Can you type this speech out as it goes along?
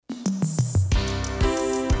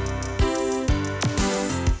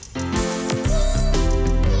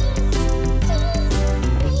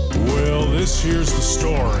here's the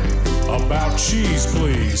story about Cheese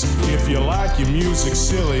Please. If you like your music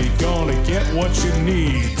silly, gonna get what you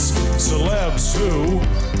need. Celebs who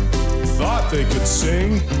thought they could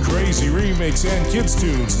sing, crazy remakes and kids'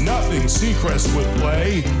 tunes, nothing Seacrest would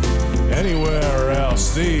play. Anywhere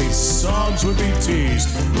else, these songs would be teased,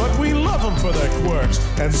 but we love them for their quirks,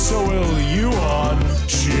 and so will you on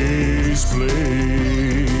Cheese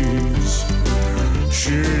Please.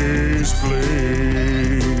 Cheese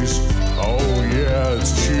Please. Oh yeah,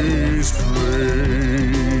 it's Cheese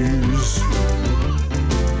Please.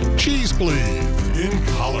 Cheese Please. In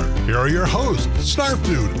color. Here are your hosts, Snarf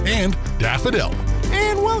Dude and Daffodil.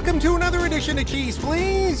 And welcome to another edition of Cheese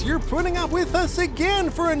Please. You're putting up with us again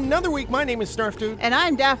for another week. My name is Snarf Dude. And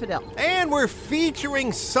I'm Daffodil. And we're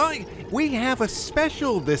featuring we have a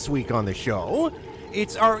special this week on the show.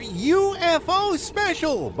 It's our UFO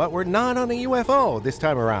special, but we're not on a UFO this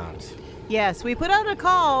time around. Yes, we put out a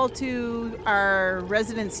call to our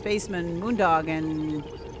resident spaceman, Moondog, and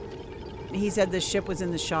he said the ship was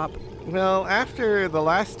in the shop. Well, after the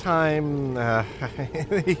last time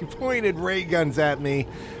he pointed ray guns at me,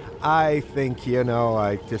 I think,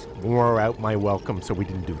 I just wore out my welcome, so we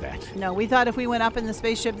didn't do that. No, we thought if we went up in the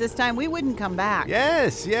spaceship this time, we wouldn't come back.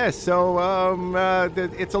 Yes. So,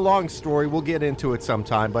 it's a long story. We'll get into it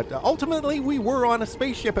sometime. But ultimately, we were on a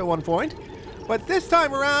spaceship at one point. But this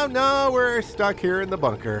time around, no, we're stuck here in the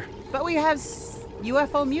bunker. But we have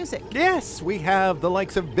UFO music. Yes, we have the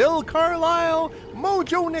likes of Bill Carlisle,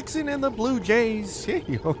 Mojo Nixon and the Blue Jays.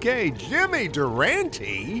 Okay, Jimmy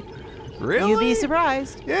Durante. Really? You'd be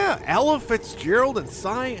surprised. Yeah, Ella Fitzgerald and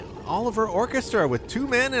Cy Oliver Orchestra with two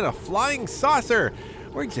men in a flying saucer.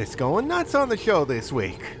 We're just going nuts on the show this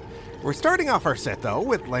week. We're starting off our set, though,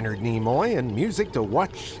 with Leonard Nimoy and music to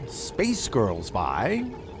watch Space Girls by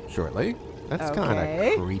shortly. That's kind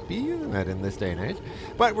of creepy, isn't it, in this day and age?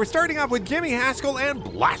 But we're starting off with Jimmy Haskell and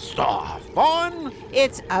Blast Off on...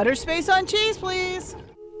 It's Outer Space on Cheese, Please.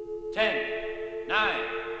 10, 9,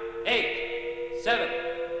 8, 7,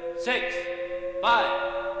 6,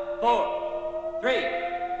 5, 4, 3,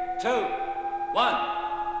 2, 1.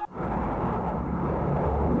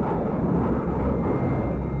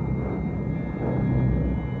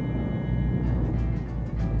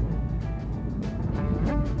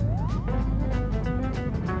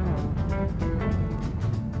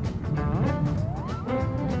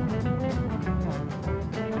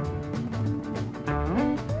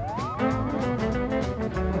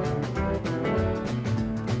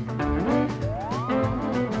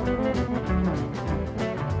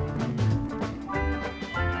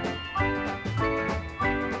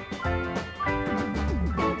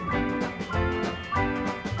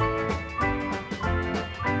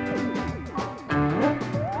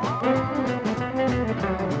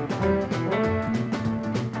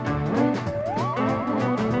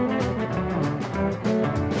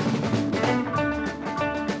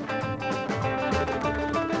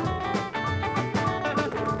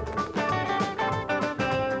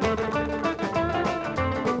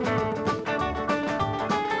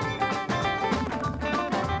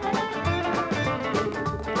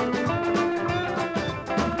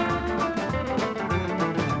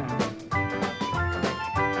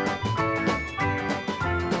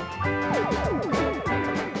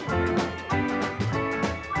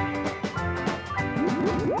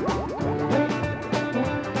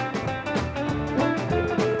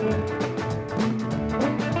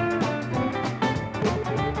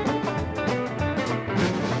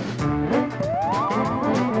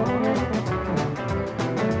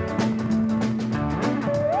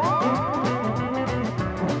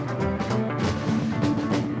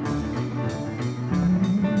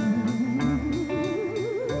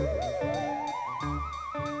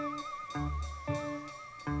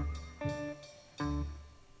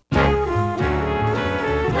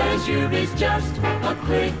 Is just a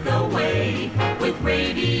click away with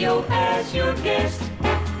radio as your guest.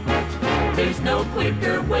 There's no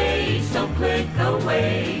quicker way, so click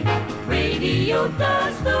away. Radio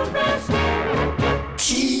does the rest.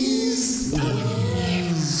 Cheese Please.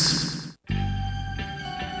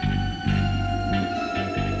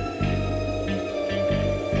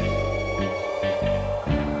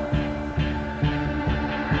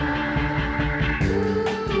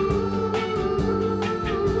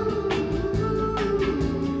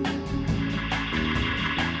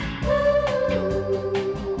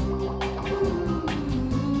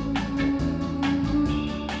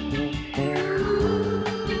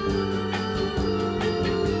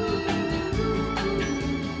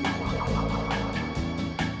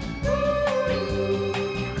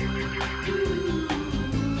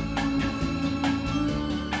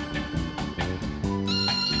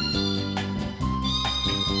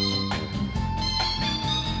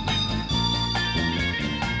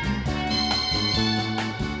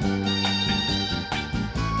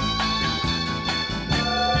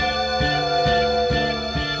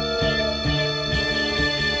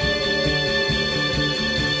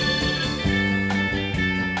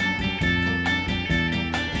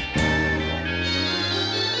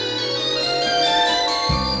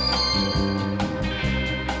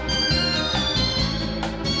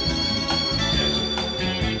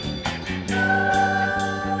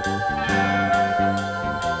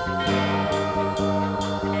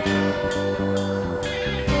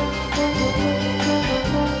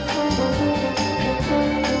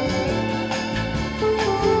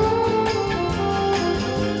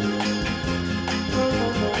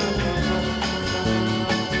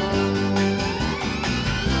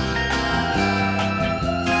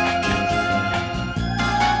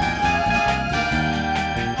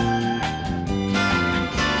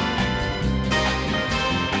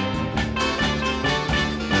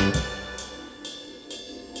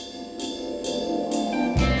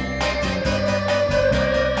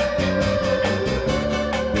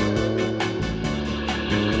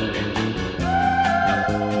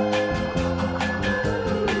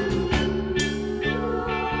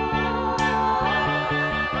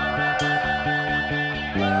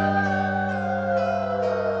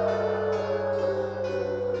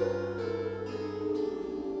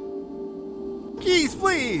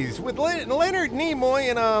 Leonard Nimoy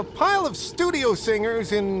and a pile of studio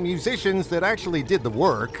singers and musicians that actually did the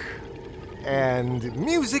work. And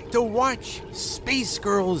music to watch Space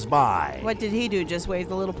Girls by. What did he do? Just wave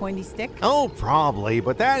the little pointy stick? Oh, probably,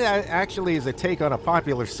 but that actually is a take on a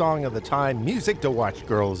popular song of the time, Music to Watch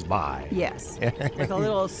Girls by. Yes, with a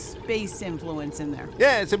little space influence in there.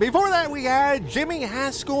 Yeah, so before that we had Jimmy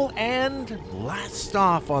Haskell and Blast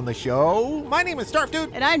Off on the show. My name is Starf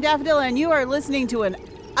Dude. And I'm Daffodil, and you are listening to an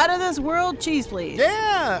Out of This World Cheese Please.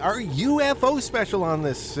 Yeah, our UFO special on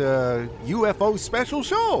this UFO special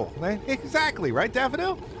show. Exactly, right,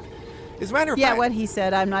 Daffodil? As a matter of fact, what he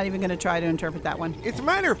said, I'm not even going to try to interpret that one. As a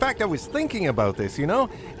matter of fact, I was thinking about this, you know.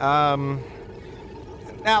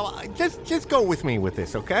 Now, just go with me with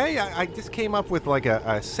this, okay? I just came up with like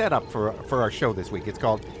a setup for our show this week. It's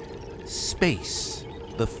called Space,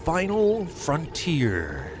 the Final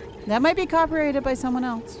Frontier. That might be copyrighted by someone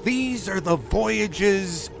else. These are the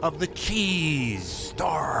voyages of the Cheese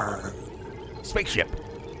Star spaceship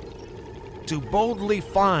to boldly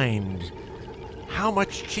find how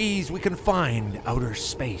much cheese we can find outer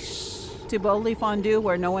space. To boldly fondue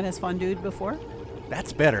where no one has fondued before?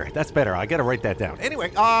 That's better. I gotta write that down.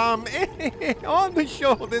 Anyway, on the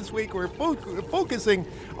show this week, we're focusing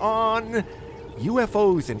on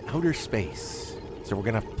UFOs in outer space. So we're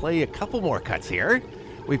gonna play a couple more cuts here.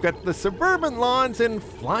 We've got the Suburban Lawns and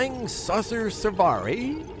Flying Saucer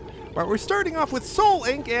Savari. But we're starting off with Soul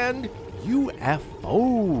Inc. and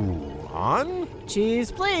UFO on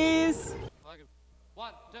Cheese Please.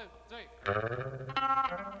 1, 2, 3.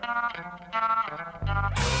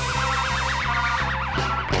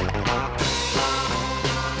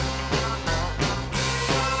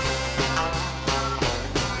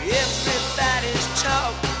 Everybody's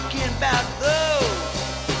talking about those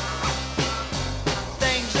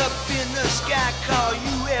things up in the sky called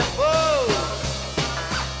UFOs.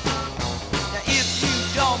 Now if you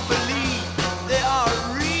don't believe they are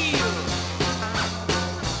real,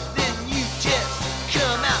 then you just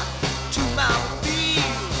come out to my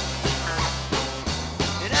field,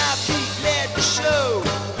 and I'll be glad to show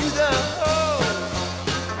you the hole,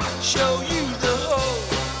 show you the hole.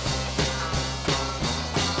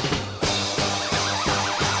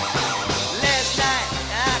 Last night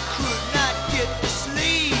I could not get to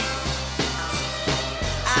sleep.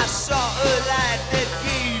 I saw a light that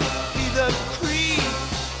gave me the creep.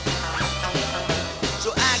 So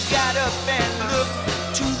I got up and looked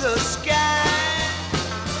to the sky.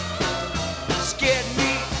 Scared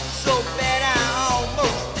me so bad I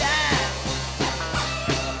almost died.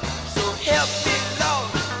 So help me Lord,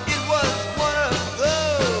 it was one of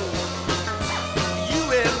those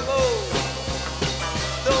UFOs.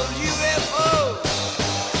 Those UFOs.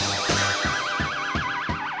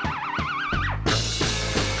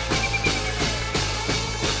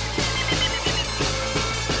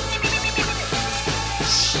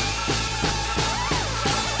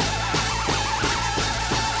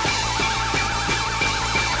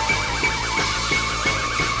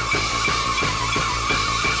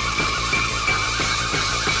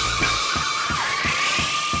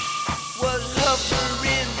 Was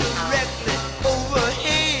hovering directly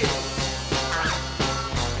overhead,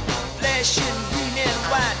 flashing green and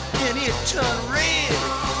white, and it turned red.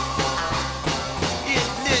 It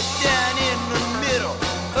lit down in the middle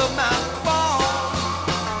of my farm.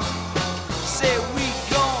 Said we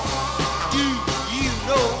gon' do you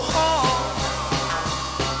no harm.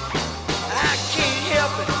 I can't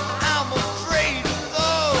help it, I'm afraid of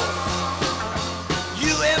those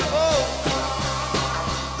UFOs.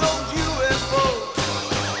 Those UFOs.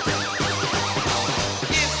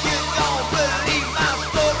 If you don't believe my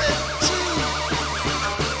story's true,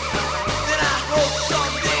 then I hope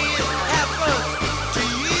someday it happens to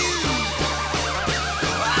you.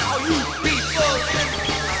 All you people in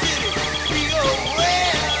the city, be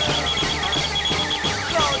aware,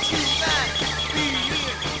 'cause you might be in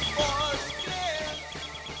for a scare.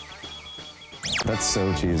 That's so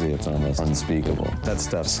cheesy, it's almost unspeakable. That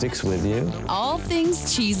stuff sticks with you. All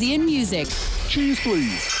things cheesy in music. Cheese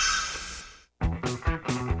Please.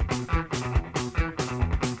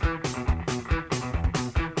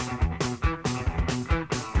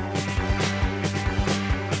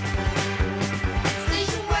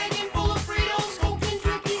 Station wagon full of Fritos, smoking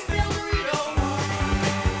cookies, sell Doritos.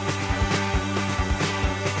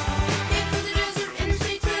 Get to the desert,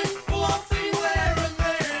 Interstate 10, pull off anywhere and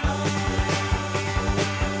then.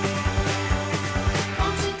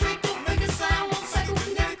 Concentrate, don't make a sound, 1 second,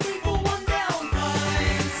 we never clean, pull one down.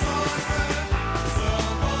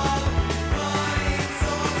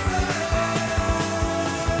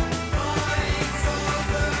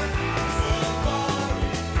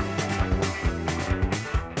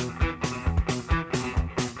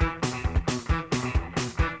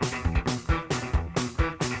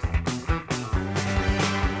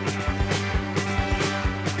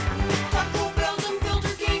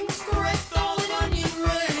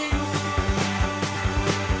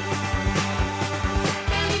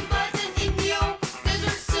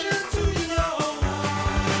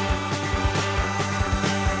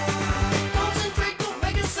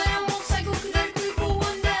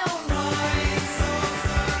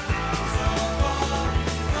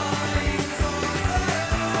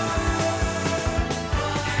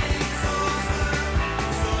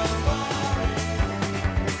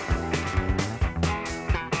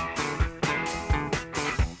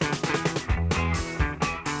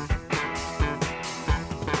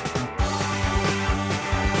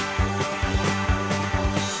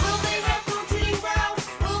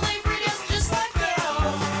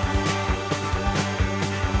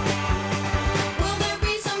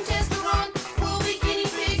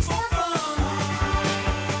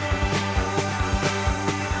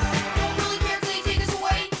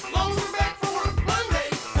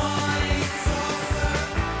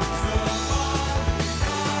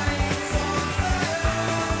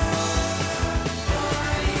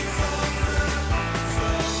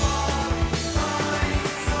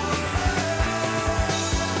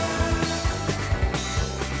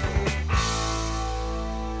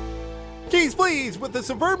 Cheese Please with the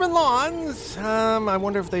Suburban Lawns. I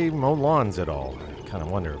wonder if they mow lawns at all. I kind of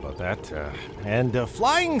wonder about that. And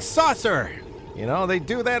Flying Saucer. You know, they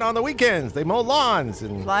do that on the weekends. They mow lawns.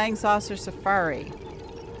 And Flying Saucer Safari.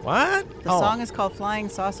 What? The song is called Flying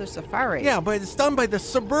Saucer Safari. Yeah, but it's done by the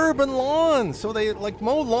Suburban Lawns. So they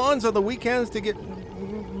mow lawns on the weekends to get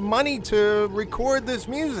money to record this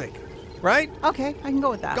music. Right? Okay, I can go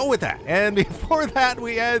with that. Go with that. And before that,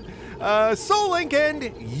 we had Soul Link and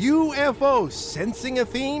UFO. Sensing a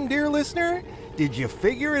theme, dear listener? Did you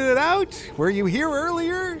figure it out? Were you here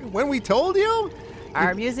earlier when we told you?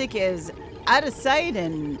 Our music is out of sight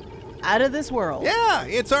and out of this world. Yeah,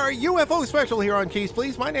 it's our UFO special here on Cheese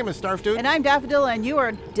Please. My name is Snarf Dude. And I'm Daffodil, and you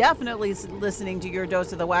are definitely listening to your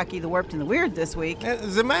dose of the wacky, the warped, and the weird this week.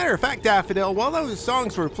 As a matter of fact, Daffodil, while those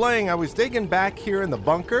songs were playing, I was digging back here in the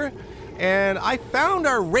bunker, and I found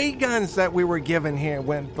our ray guns that we were given here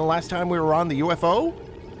when the last time we were on the UFO.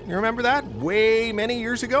 You remember that? Way many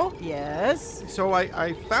years ago? Yes. So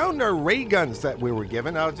I found our ray guns that we were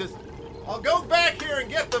given. I'll go back here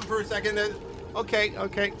and get them for a second.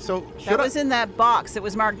 Okay. So that was in that box. It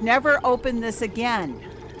was marked, never open this again.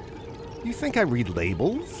 You think I read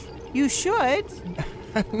labels? You should.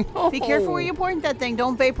 No. Be careful where you point that thing.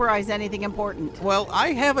 Don't vaporize anything important. Well,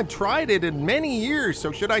 I haven't tried it in many years,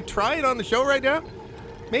 so should I try it on the show right now?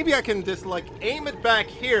 Maybe I can just aim it back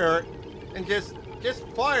here and just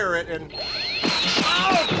fire it and...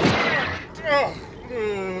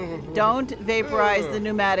 Don't vaporize the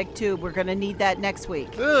pneumatic tube. We're going to need that next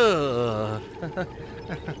week. No.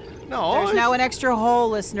 There's now an extra hole,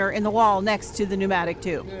 listener, in the wall next to the pneumatic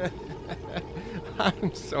tube.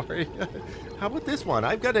 I'm sorry. How about this one?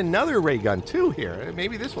 I've got another ray gun, too, here.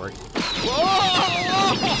 Maybe this works. I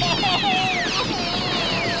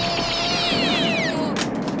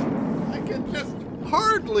can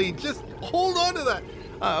hardly hold on to that.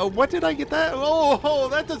 What did I get that? Oh,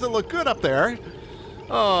 that doesn't look good up there.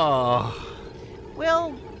 Oh.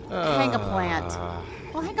 We'll hang a plant.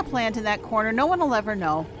 We'll hang a plant in that corner. No one will ever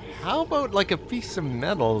know. How about a piece of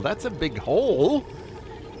metal? That's a big hole.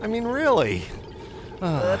 I mean, really.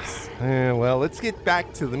 Oops. Well, let's get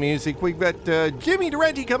back to the music. We've got Jimmy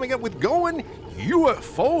Durante coming up with Going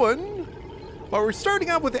UFOing. But we're starting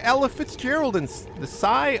out with Ella Fitzgerald and the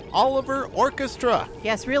Cy Oliver Orchestra.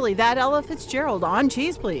 Yes, really, that Ella Fitzgerald on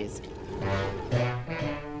Cheese Please.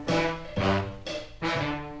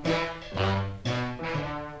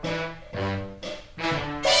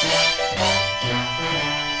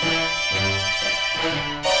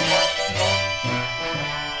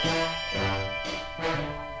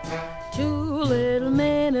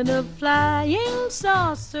 A flying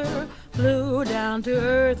saucer flew down to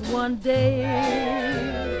earth one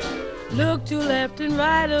day. Looked to left and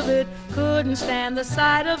right of it, couldn't stand the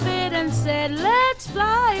sight of it, and said, let's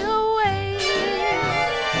fly away.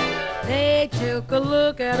 They took a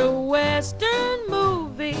look at a western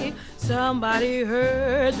movie. Somebody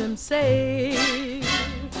heard them say,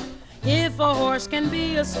 if a horse can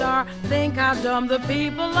be a star, think how dumb the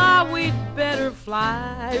people are, we'd better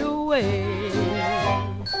fly away.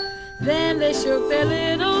 Then they shook their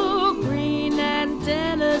little green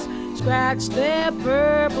antennas, scratched their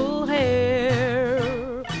purple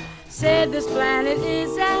hair, said this planet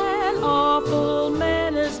is an awful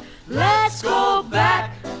menace, let's go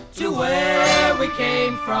back to where we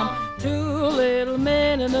came from. Two little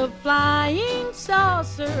men in a flying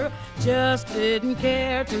saucer just didn't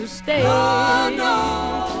care to stay. Oh,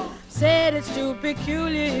 no. Said it's too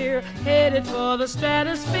peculiar here, headed for the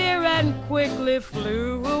stratosphere, and quickly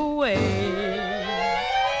flew away.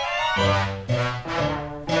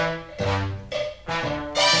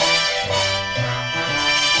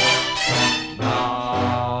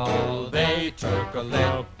 Now they took a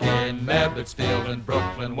look in Ebbets Field in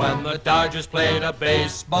Brooklyn when the Dodgers played a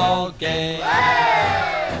baseball game.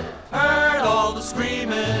 Hey! Heard all the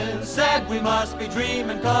screaming, said we must be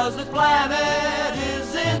dreaming, 'cause the planet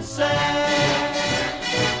is insane.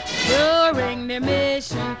 During their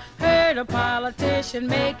mission, heard a politician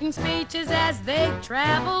making speeches as they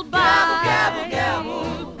traveled by. Gabble, gabble,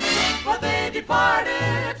 gabble. But they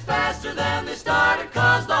departed faster than they started,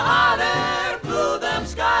 'cause the hot air blew them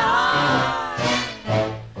sky high.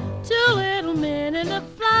 Two little men in a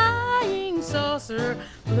flying saucer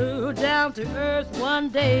flew down to earth one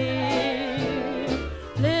day.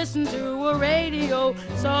 Listened to a radio,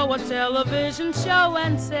 saw a television show,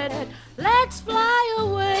 and said, let's fly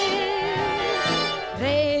away.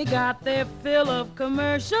 They got their fill of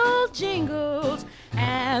commercial jingles,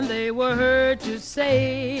 and they were heard to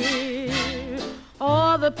say,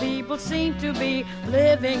 all the people seem to be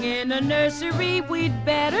living in a nursery, we'd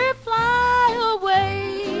better fly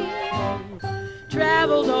away.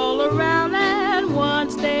 traveled all around, and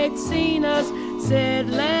once they'd seen us, said,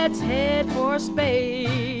 let's head for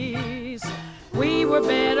space. We were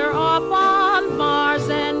better off on Mars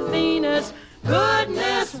and Venus.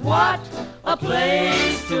 Goodness, what a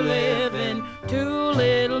place to live in. Two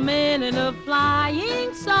little men in a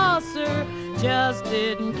flying saucer just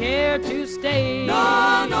didn't care to stay.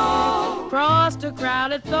 No. Crossed a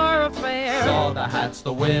crowded thoroughfare, Saw the hats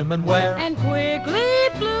the women wear, and quickly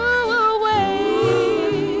flew away.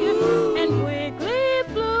 And quickly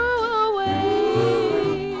flew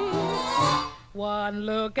away. One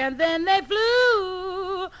look and then they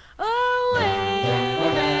flew away.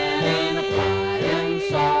 In a flying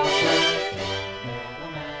saucer.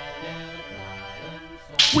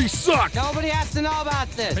 We suck! Nobody has to know about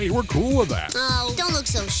this. Hey, we're cool with that. Oh, don't look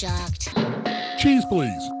so shocked. Cheese,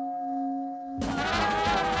 please.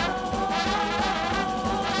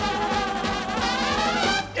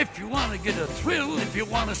 If you want to get a thrill, if you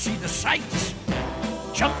want to see the sights,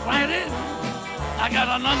 jump right in. I got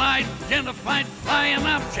an unidentified flying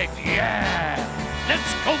object, yeah.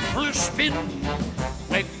 Let's go for a spin.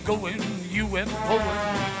 We're going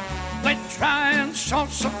UFOing. We're trying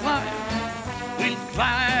saucer flying. We'll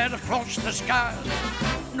glide across the skies.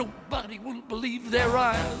 Nobody will believe their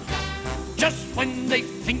eyes. Just when they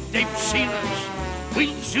think they've seen us,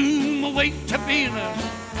 we'll zoom away to Venus.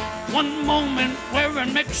 One moment we're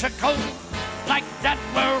in Mexico, like that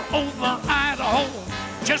we're over Idaho.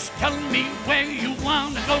 Just tell me where you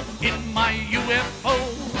want to go in my UFO.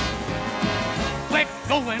 We're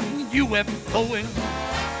going UFOing.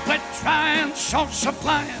 We're trying saucer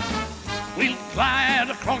flying. We'll glide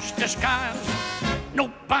across the skies.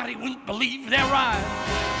 Nobody will believe their eyes.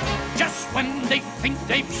 Just when they think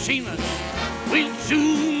they've seen us, we'll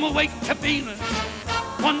zoom away to Venus.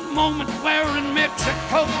 One moment we're in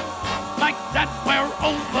Mexico, like that we're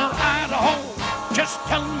over Idaho. Just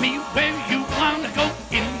tell me where you want to go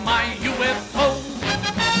in my UFO.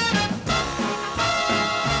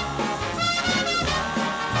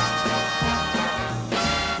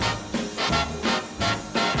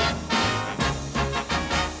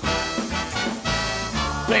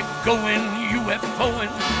 We're going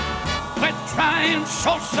UFOing. We're trying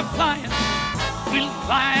saucer flying. We'll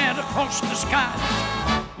glide across the skies.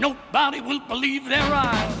 Nobody will believe their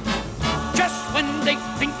eyes. Just when they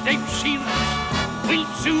think they've seen us, we'll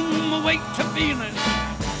zoom away to Venus.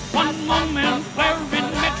 One moment we're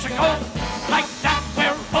in Mexico, like that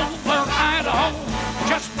we're over Idaho.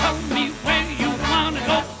 Just tell me where you want to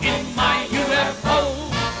go in my UFO.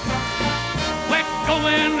 We're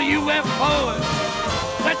going UFOing.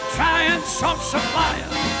 We're trying saucer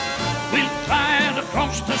flying. We'll glide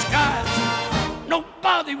across the skies.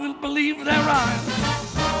 Nobody will believe their eyes.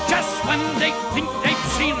 Just when they think they've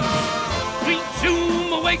seen us, we'll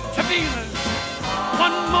zoom away to Venus.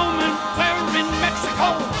 One moment we're in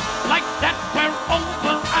Mexico, like that we're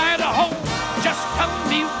over Idaho. Just tell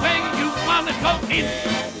me where you want to go in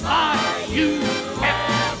my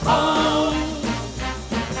UFO.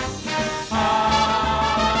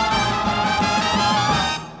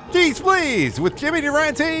 Cheese Please with Jimmy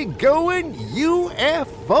Durante going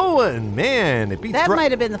UFOing. Man, it beats That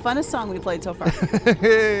might have been the funnest song we played so far.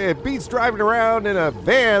 It beats driving around in a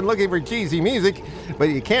van looking for cheesy music, but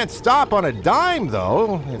you can't stop on a dime,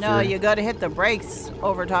 though. No, you got to hit the brakes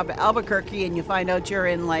over top of Albuquerque and you find out you're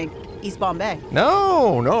in, like, East Bombay.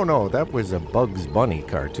 No. That was a Bugs Bunny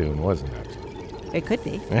cartoon, wasn't it? It could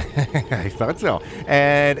be. I thought so.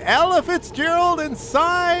 And Ella Fitzgerald and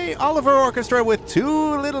Cy Oliver Orchestra with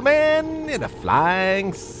Two Little Men in a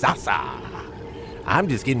Flying Saucer. I'm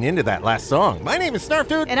just getting into that last song. My name is Snarf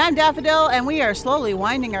Dude. And I'm Daffodil, and we are slowly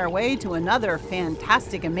winding our way to another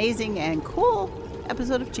fantastic, amazing, and cool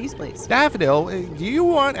episode of Cheese Please. Daffodil, do you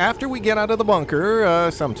want, after we get out of the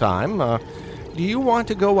bunker sometime, do you want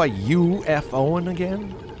to go a UFOing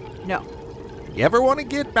again? No. You ever want to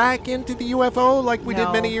get back into the UFO like we did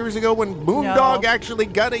many years ago when Moondog actually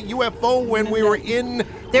got a UFO when we were in...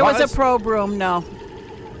 There was a probe room, no.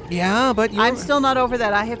 Yeah, but I'm still not over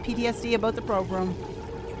that. I have PTSD about the probe room.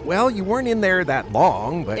 Well, you weren't in there that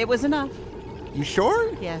long, but... It was enough. You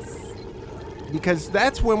sure? Yes. Because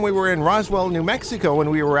that's when we were in Roswell, New Mexico, and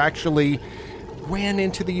we were actually ran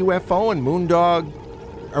into the UFO, and Moondog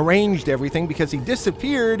arranged everything because he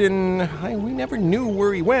disappeared, and we never knew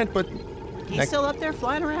where he went, but... He's still up there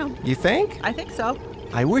flying around. You think? I think so.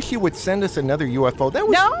 I wish you would send us another UFO. That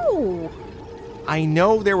was... No! I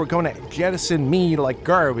know they were going to jettison me like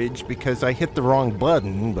garbage because I hit the wrong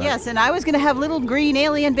button, but... Yes, and I was going to have little green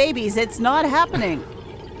alien babies. It's not happening.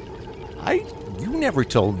 You You never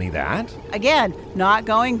told me that. Again, not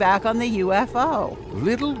going back on the UFO.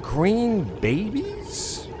 Little green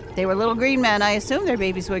babies? They were little green men. I assume their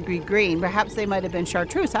babies would be green. Perhaps they might have been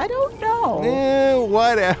chartreuse. I don't know.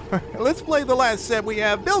 Whatever. Let's play the last set. We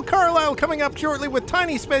have Bill Carlisle coming up shortly with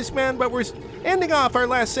Tiny Spaceman, but we're ending off our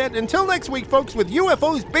last set until next week, folks, with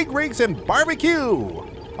UFOs, big rigs, and barbecue.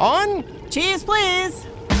 On Cheese Please!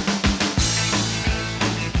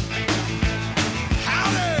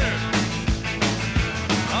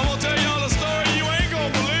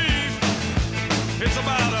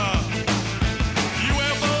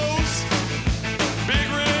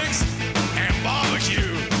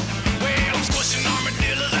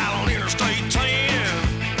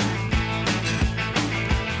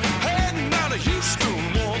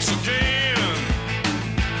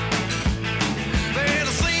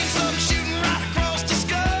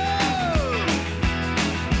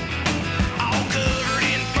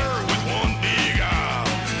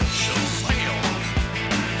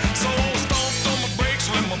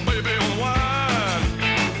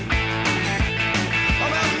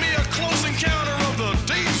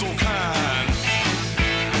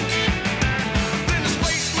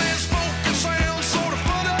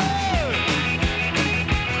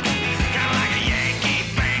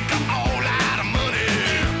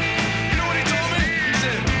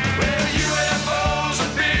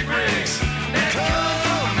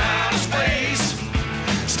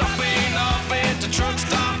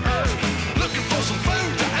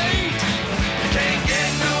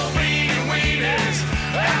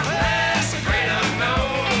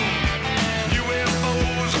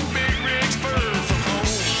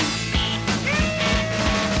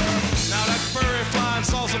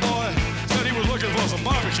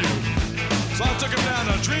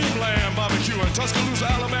 Tuscaloosa,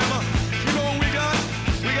 Alabama. You know what we got?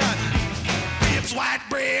 We got Pips white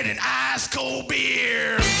bread and ice cold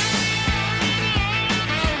beer. It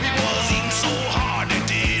was eating so hard they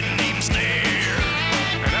didn't even stare.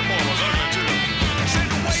 And that boy was ugly too. Said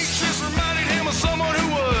the waitress reminded him of someone who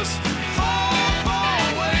was far, far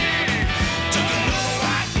away. Took another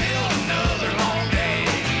white pill, another long day.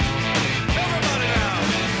 Everybody now.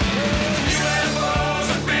 UFOs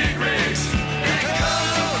and big rigs. They come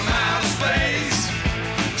from outer space.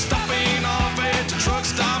 Stopping off at the truck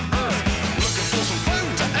stop Earth, looking for some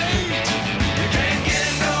food to eat. You can't get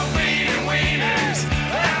no meat and wieners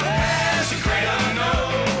out past the great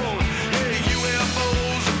unknown. Yeah,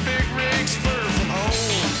 UFOs and big rigs fur from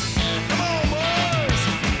home. Come on, boys.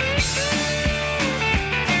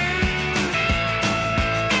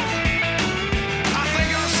 I think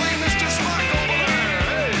I see Mr. Spock over there.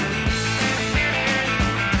 Hey.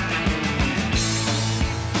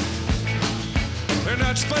 And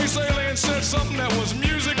that space alien said something that was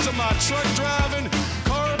music to my truck driving,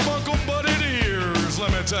 carbuncle butted ears,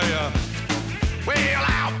 let me tell ya. Well,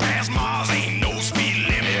 out past Mars ain't no speed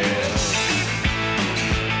limit.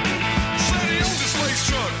 Said he owns a space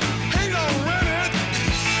truck, he don't rent it.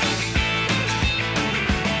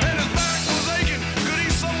 And his back was aching, could he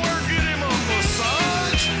somewhere get him a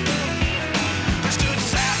massage? They stood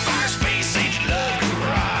Sapphire Space Age Love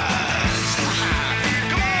Garage.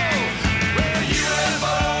 Come on! Well,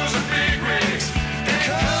 UFOs and big rigs, they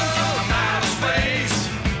come from outer space.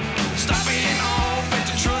 Stopping off at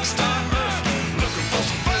the truck stop Earth, looking for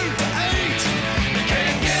some food to eat. You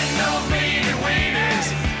can't get no meat and wieners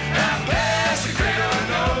out past the great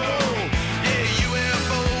unknown. Yeah,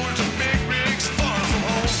 UFOs and big rigs far from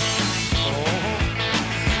home.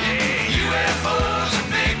 Yeah, UFOs and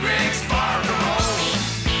big rigs far from home.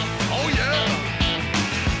 Oh yeah.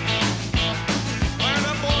 Man,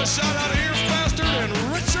 that boy shot out of here faster than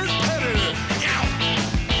Richard Petty. Yow.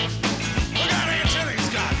 Look how the antenna he's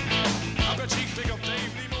got. I bet you can pick up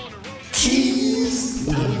Dave Nemo on the road. Cheese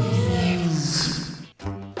Please.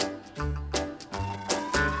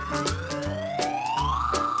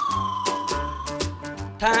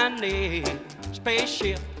 Tiny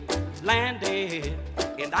spaceship landed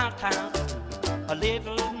in our town. A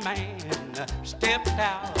little man stepped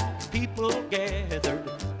out. People gathered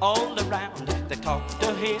all around. They talked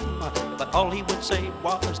to him, but all he would say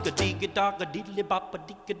was ga-dee-ga-dog,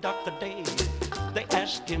 a-diddly-bop-a-dee-ga-dog-a-day. They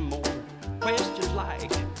asked him more questions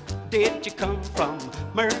like, did you come from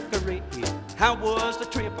Mercury? How was the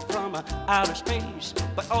trip from outer space?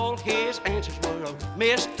 But all his answers were a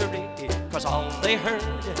mystery, 'cause all they heard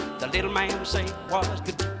the little man say was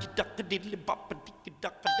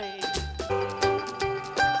ga-dee-ga-dog-a-diddly-bop-a-dee-ga-dog-a-day.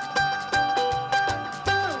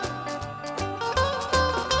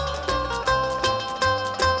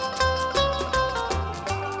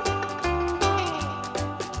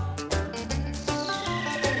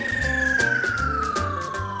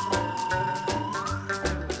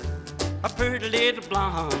 little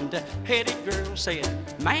blonde-headed girl said,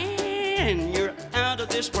 man, you're out of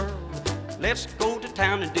this world. Let's go to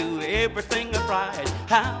town and do everything right.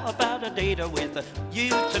 How about a date with you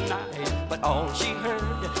tonight? But all she heard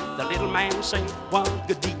the little man say was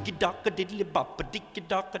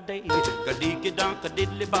ga-dee-ga-dock-a-diddly-bop-a-dee-ga-dock-a-day,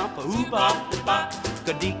 ga-dee-ga-donk-a-diddly-bop, ooh-bop-de-bop,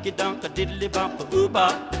 ga-dee-ga-donk-a-diddly-bop,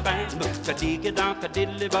 ooh-bop-de-bam,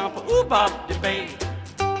 ga-dee-ga-donk-a-diddly-bop, ooh-bop-de-bam.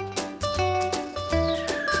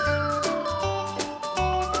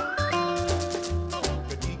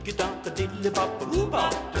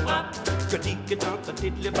 Ga-dee-ga-donk-a-diddly-bop-a-ooh-bop-de-bop,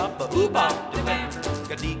 ga-dee-ga-donk-a-diddly-bop-a-ooh-bop-de-bam,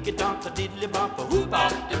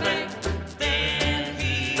 ga-dee-ga-donk-a-diddly-bop-a-ooh-bop-de-bam. Then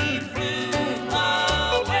he flew away.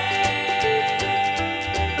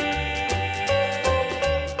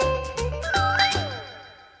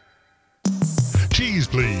 Cheese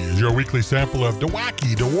Please, your weekly sample of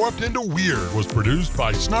DeWacky, DeWarped, and DeWeird was produced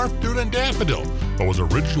by Snarf Dude and Daffodil, but was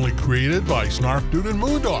originally created by Snarf Dude and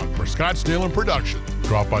Moondog for Scottsdale and Production.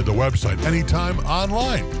 Drop by the website anytime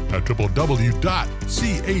online at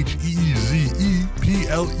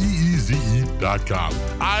www.cheezepleeze.com.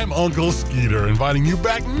 I'm Uncle Skeeter, inviting you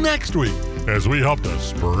back next week as we help to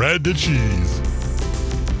spread the cheese.